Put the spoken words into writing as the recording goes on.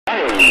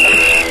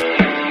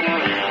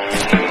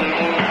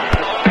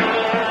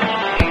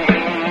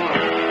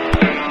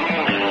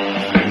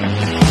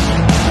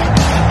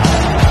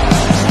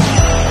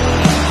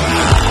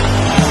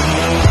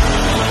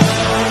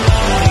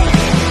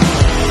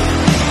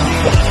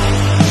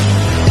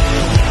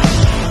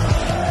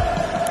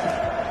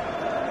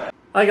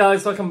Hi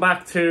guys, welcome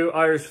back to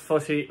Irish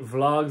Footy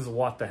Vlogs.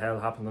 What the hell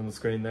happened on the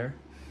screen there?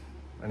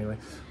 Anyway,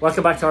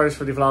 welcome back to Irish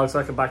Footy Vlogs.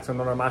 Welcome back to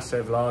another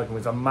Matchday vlog. And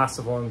we've a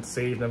massive one this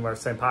evening where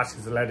St.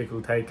 Patrick's Athletic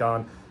will take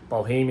on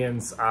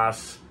Bohemians at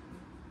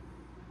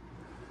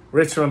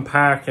Richmond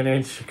Park in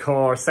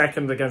Inchicore,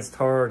 second against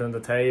third in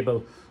the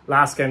table.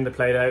 Last game they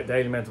played out,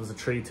 Daily meant it was a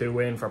 3-2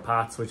 win for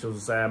Pats, which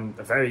was a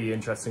very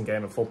interesting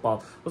game of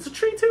football. Was it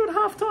 3-2 at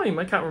half time?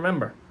 I can't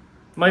remember.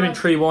 It might have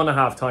been 3-1 at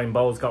half time.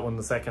 Bowles got one in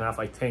the second half,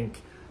 I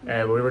think. We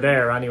were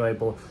there anyway,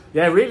 but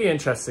yeah, really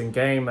interesting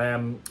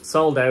game.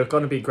 Sold out,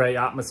 going to be great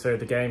atmosphere,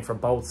 the game for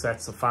both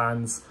sets of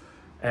fans.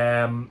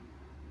 You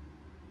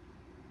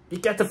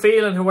get the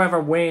feeling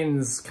whoever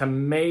wins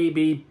can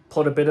maybe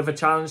put a bit of a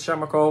challenge to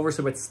Shamrock Rovers,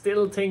 who would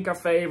still think are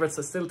favourites.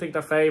 I still think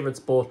they're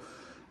favourites, but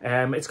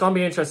it's going to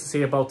be interesting to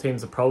see how both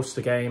teams approach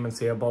the game and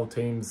see how both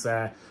teams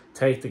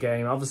take the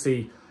game.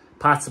 Obviously,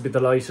 Pats will be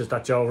delighted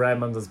that Joe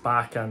Redmond is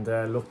back and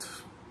looked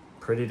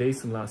pretty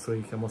decent last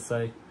week, I must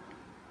say.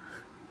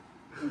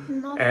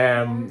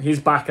 He's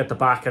back at the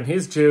back, and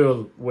his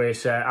duel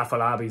with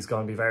Afolabi is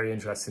going to be very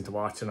interesting to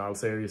watch in all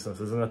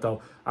seriousness, isn't it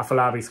though?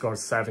 Afolabi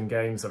scores 7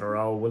 games in a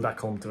row. Will that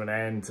come to an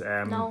end?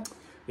 No.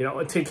 You know,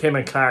 I think him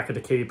and Clark are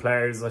the key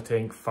players, I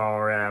think,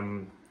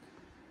 for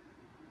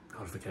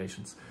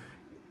qualifications.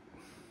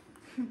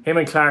 Him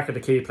and Clark are the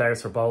key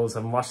players for Bowles.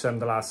 I've watched them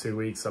the last 2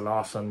 weeks a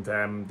lot, and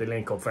they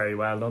link up very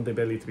well, don't they,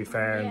 Billy, to be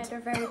fair? Yeah,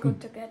 they're very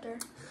good together.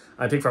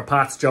 I think for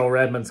Pats, Joe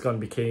Redmond's going to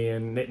be key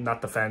in knitting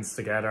that defence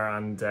together,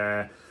 and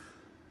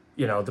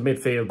you know, the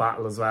midfield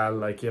battle as well.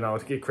 Like, you know,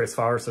 Chris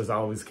Forrester's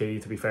always key,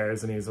 to be fair,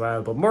 isn't he, as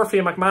well? But Murphy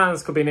and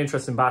McManus could be an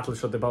interesting battle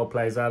should they both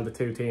play as well, the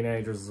two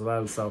teenagers as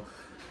well. So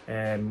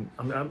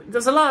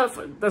there's a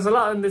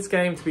lot in this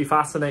game to be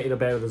fascinated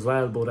about as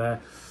well.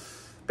 But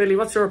Billy,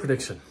 what's your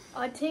prediction?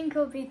 I think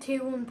it'll be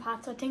 2-1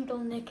 Pats. I think they'll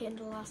nick it in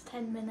the last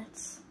 10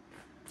 minutes.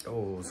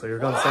 Oh, so you're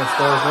going to say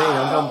score as me?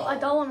 I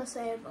don't want to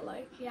say it, but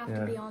like, you have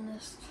to be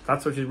honest.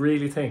 That's what you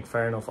really think.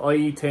 Fair enough.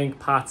 I think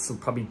Pats will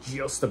probably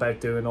just about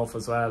do enough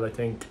as well. I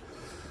think,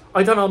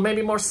 I don't know,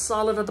 maybe more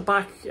solid at the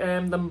back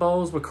than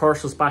Bowes, with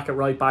Kershaw's back at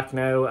right back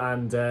now,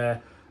 and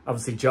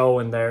obviously Joe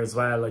in there as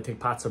well. I think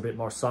Pats are a bit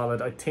more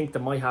solid. I think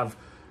they might have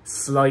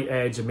slight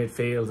edge in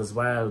midfield as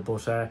well,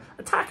 but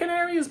attacking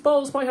areas,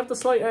 Bowles might have the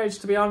slight edge,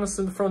 to be honest,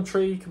 in the front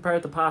three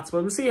compared to Pats.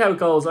 But we'll see how it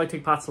goes. I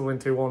think Pats will win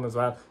 2-1 as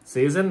well.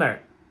 See who's in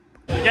there.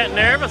 You're getting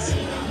nervous?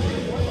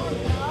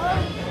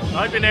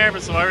 I'd be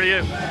nervous, so how are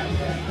you?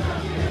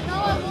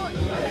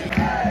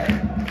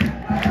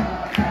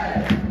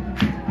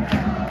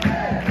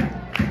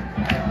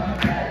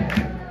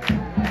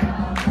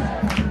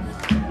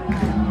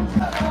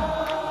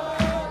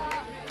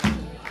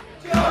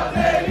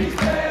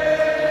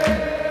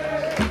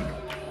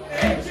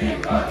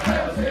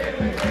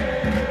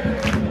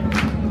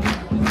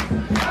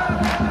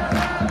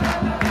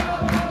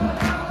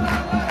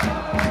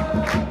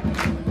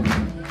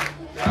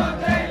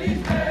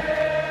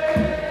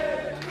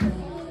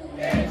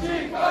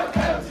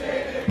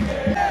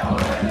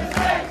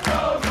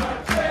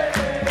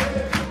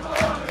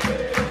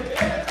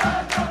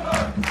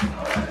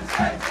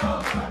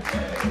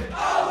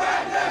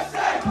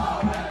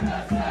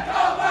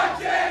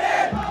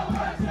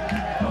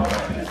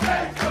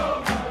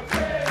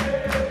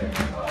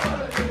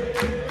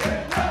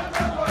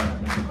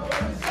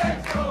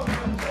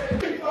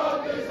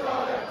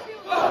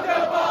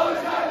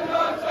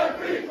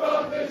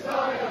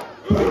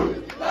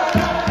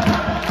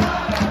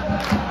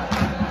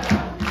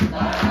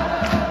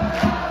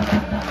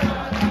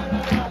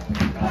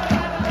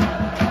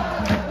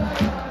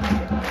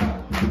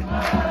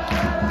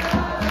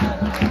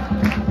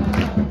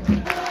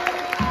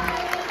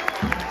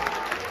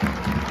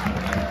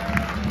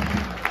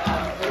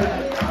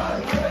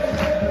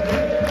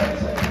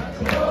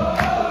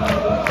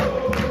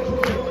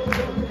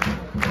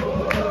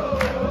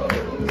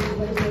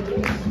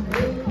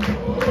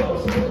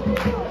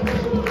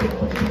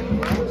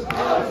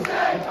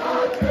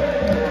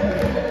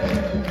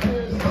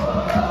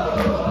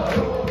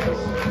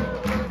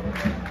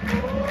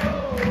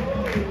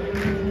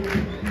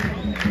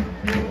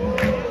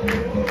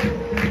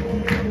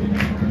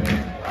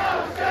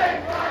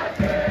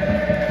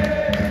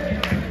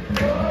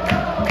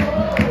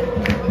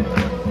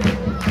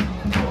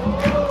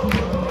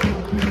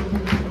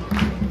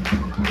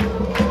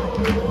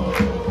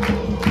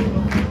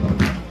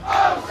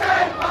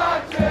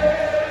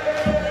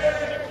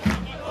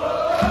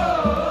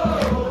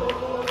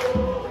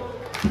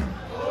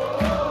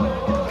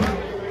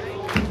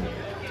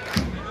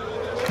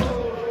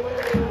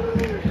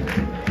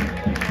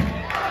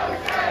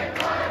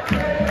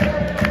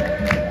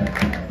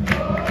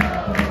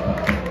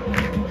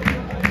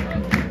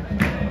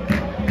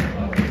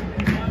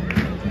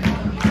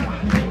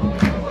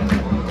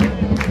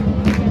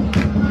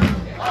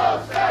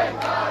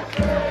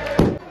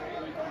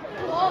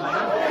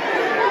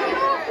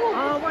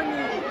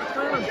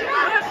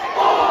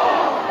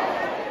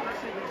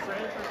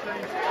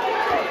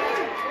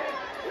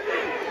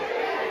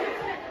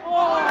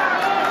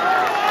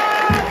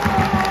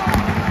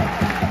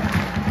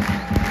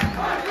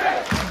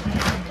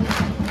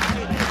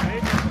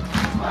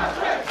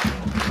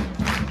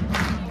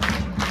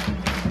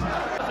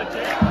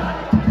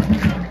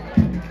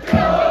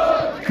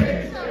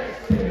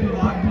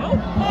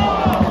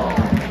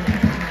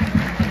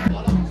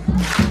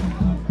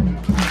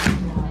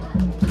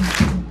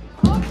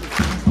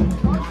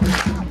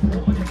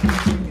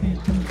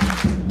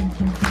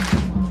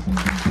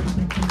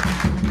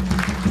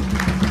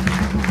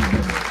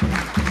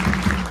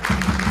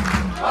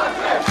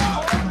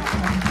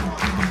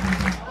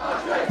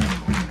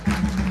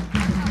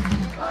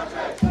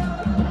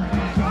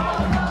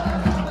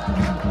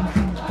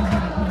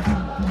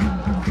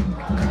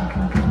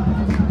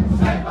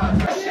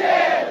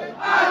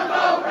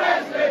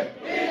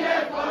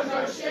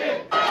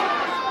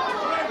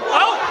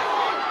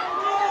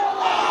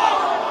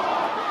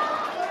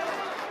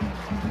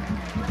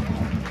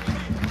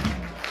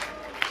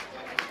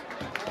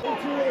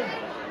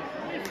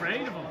 I'm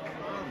afraid of him.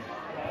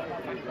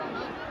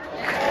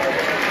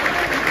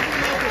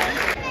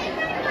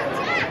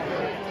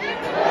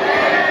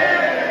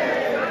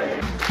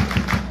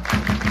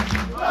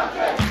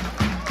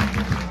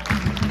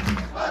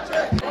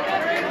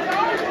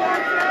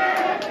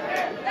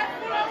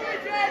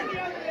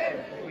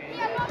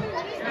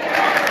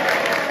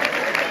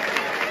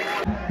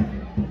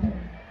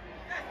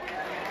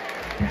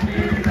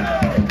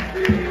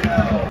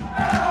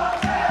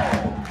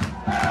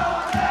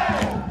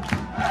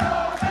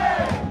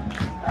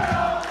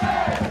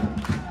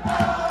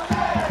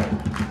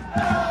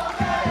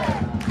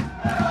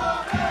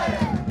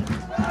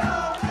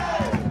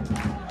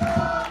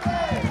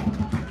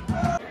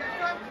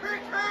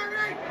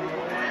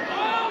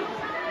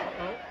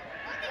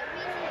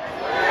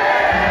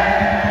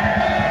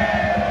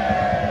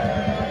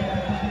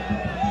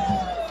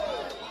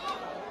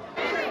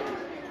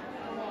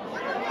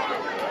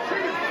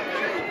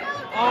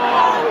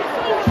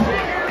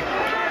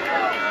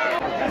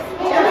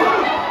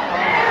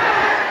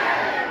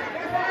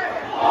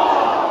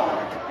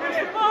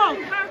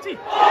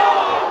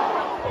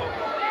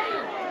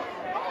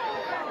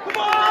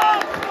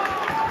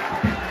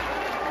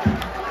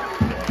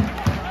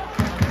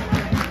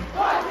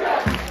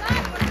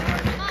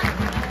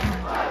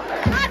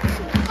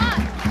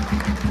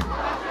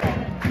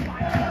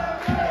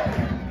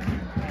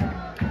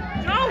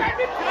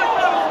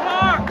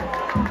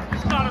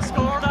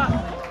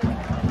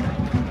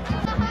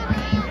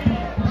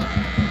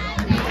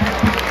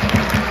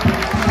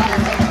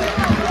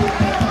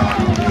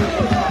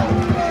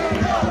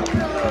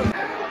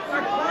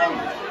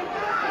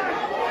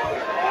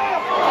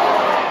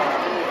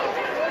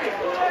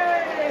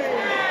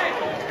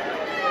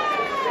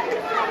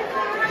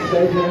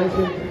 Save the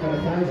anthem for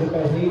the fans of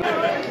Bohemians.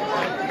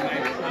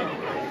 Experience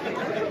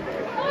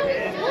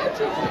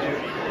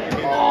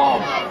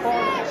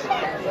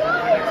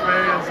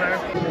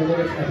there.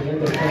 At the end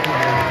of the second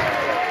half.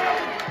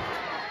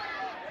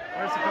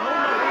 Where's it going? Where's it going?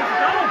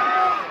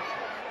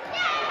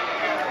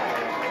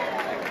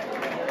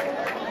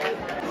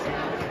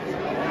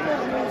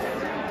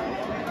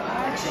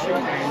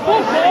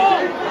 Oh,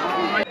 goal!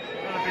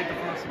 Gotta beat the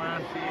first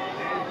man.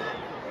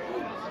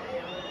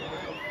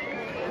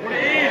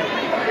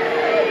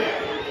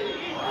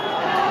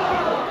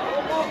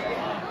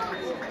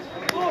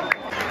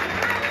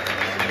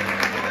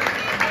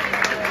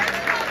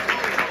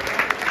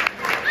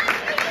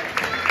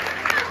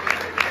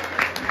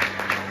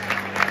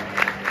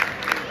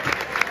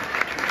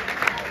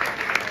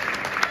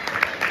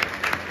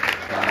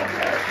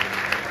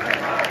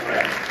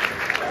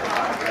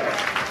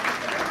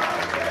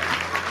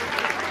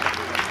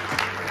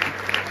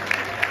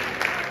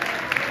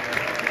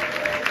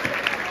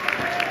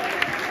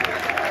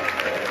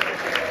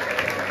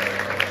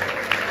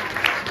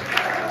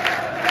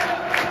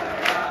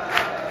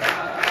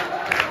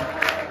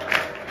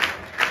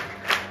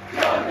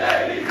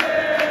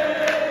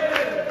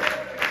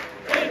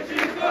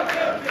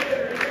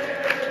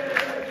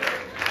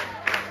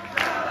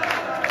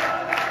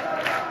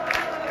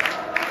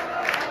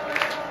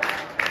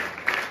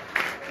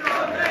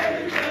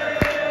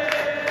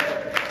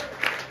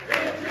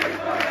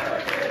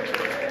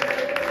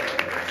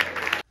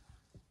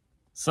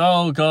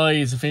 So,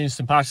 guys, it finished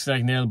in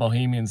Matchday 0,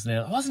 Bohemians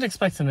 0. I wasn't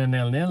expecting a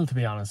 0-0, to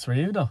be honest. Were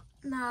you, though?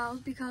 No,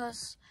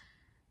 because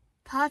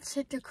Pats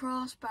hit the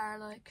crossbar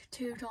like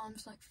 2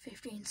 times, like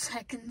 15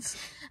 seconds.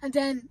 And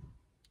then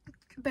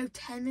about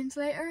 10 minutes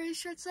later, I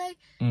should say,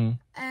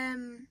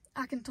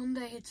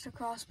 Akintunde hits the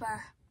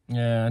crossbar.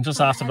 Yeah, and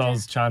just after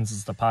those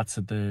chances, the Pats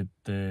hit the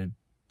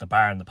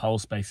bar in the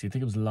post, basically. I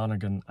think it was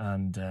Lonergan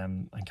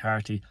and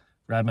Carty.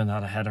 Redmond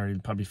had a header.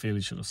 He'd probably feel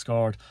he should have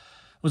scored.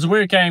 It was a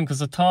weird game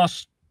because I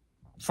thought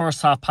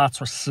first half Pats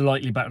were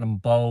slightly better than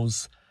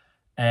Bows,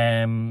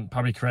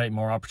 probably create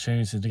more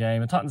opportunities in the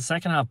game. I thought in the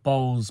second half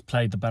Bows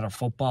played the better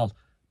football,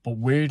 but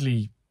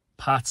weirdly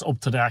Pats up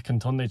to the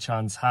Akintunde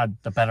chance had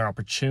the better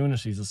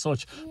opportunities as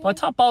such. But I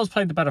thought Bows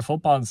played the better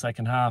football in the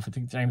second half. I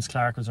think James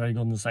Clark was very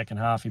good in the second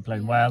half. He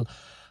played well.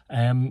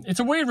 It's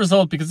a weird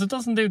result because it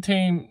doesn't do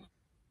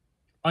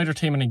either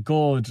team any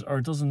good, or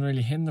it doesn't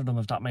really hinder them,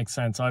 if that makes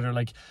sense either.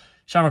 Like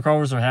Shamrock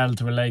Rovers were held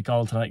to a late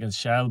goal tonight against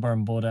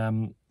Shelbourne, but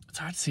it's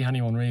hard to see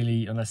anyone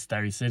really, unless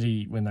Derry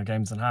City win their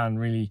games in hand,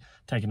 really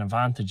taking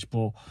advantage.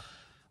 But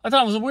I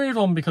thought it was a weird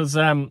one because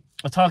I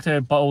talked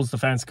about Bowes'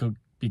 defence could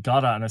be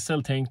got at, and I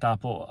still think that,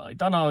 but I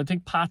don't know. I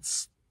think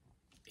Pats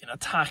in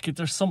attack,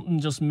 there's something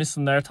just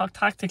missing there.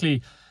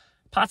 Tactically,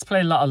 Pats play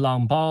a lot of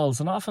long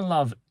balls and often a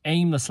lot of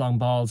aimless long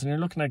balls, and you're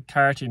looking at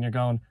Carty and you're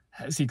going,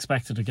 how's he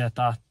expected to get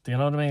that? Do you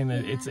know what I mean?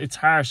 Yeah. It's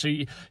harsh.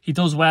 He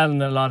does well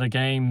in a lot of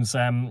games,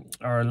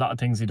 or a lot of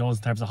things he does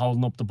in terms of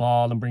holding up the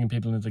ball and bringing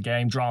people into the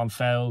game, drawing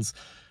fouls.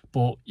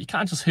 But you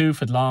can't just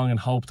hoof it long and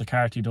hope the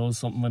Carty does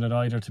something with it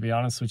either, to be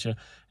honest with you.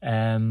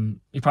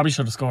 He probably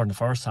should have scored in the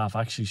first half,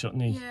 actually,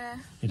 shouldn't he? Yeah.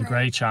 He had a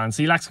great chance.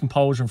 He lacks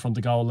composure in front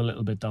of the goal a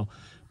little bit, though.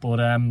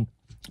 But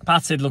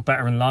Pats did look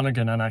better in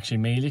Lonergan, and actually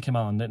Mealy came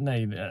on, didn't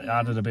they?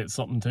 Added a bit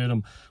something to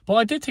them. But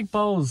I did think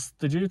Bows,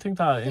 did you think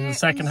that in the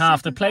second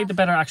half? They played the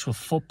better actual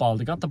football.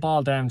 They got the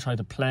ball down, tried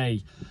to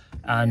play,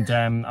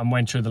 and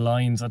went through the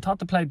lines. I thought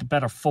they played the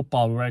better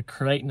football. We were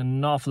creating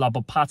an awful lot,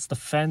 but Pats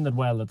defended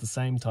well at the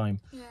same time.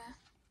 Yeah.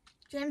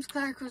 James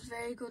Clark was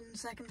very good in the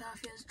second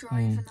half. He was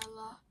driving a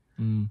lot.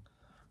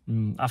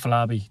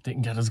 Afolabi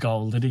didn't get his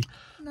goal, did he?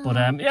 No.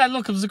 But yeah,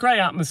 look, it was a great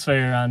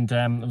atmosphere, and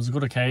it was a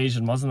good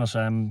occasion, wasn't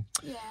it?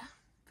 Yeah.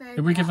 Very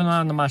Did we good give an eye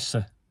on the match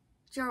to?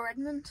 Joe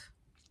Redmond.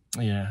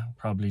 Yeah,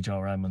 probably Joe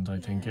Redmond, I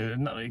think.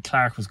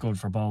 Clark was good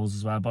for Bowes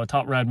as well, but I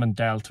thought Redmond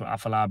dealt with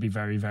Afolabi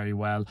very, very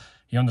well.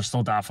 He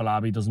understood that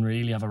Afolabi doesn't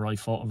really have a right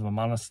foot, if I'm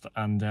honest,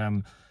 and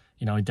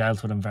you know, he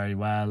dealt with him very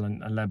well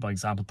and led by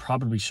example.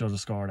 Probably should have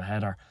scored a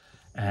header.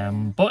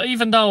 But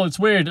even though it's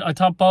weird, I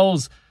thought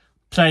Bowes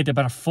played the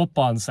better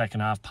football in the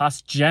second half.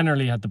 Pats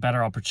generally had the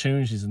better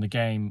opportunities in the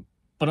game,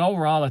 but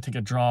overall I think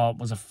a draw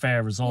was a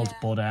fair result.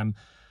 But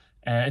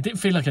it didn't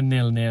feel like a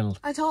 0-0.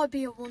 I thought it'd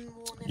be a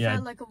 1-1. It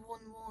felt like a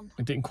 1-1.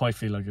 It didn't quite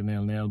feel like a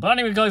 0-0. But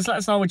anyway, guys, let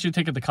us know what you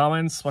think in the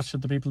comments. What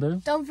should the people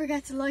do? Don't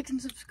forget to like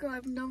and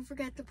subscribe, and don't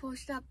forget to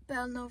push that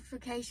bell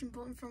notification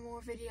button for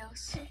more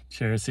videos.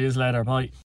 Cheers. See you later. Bye.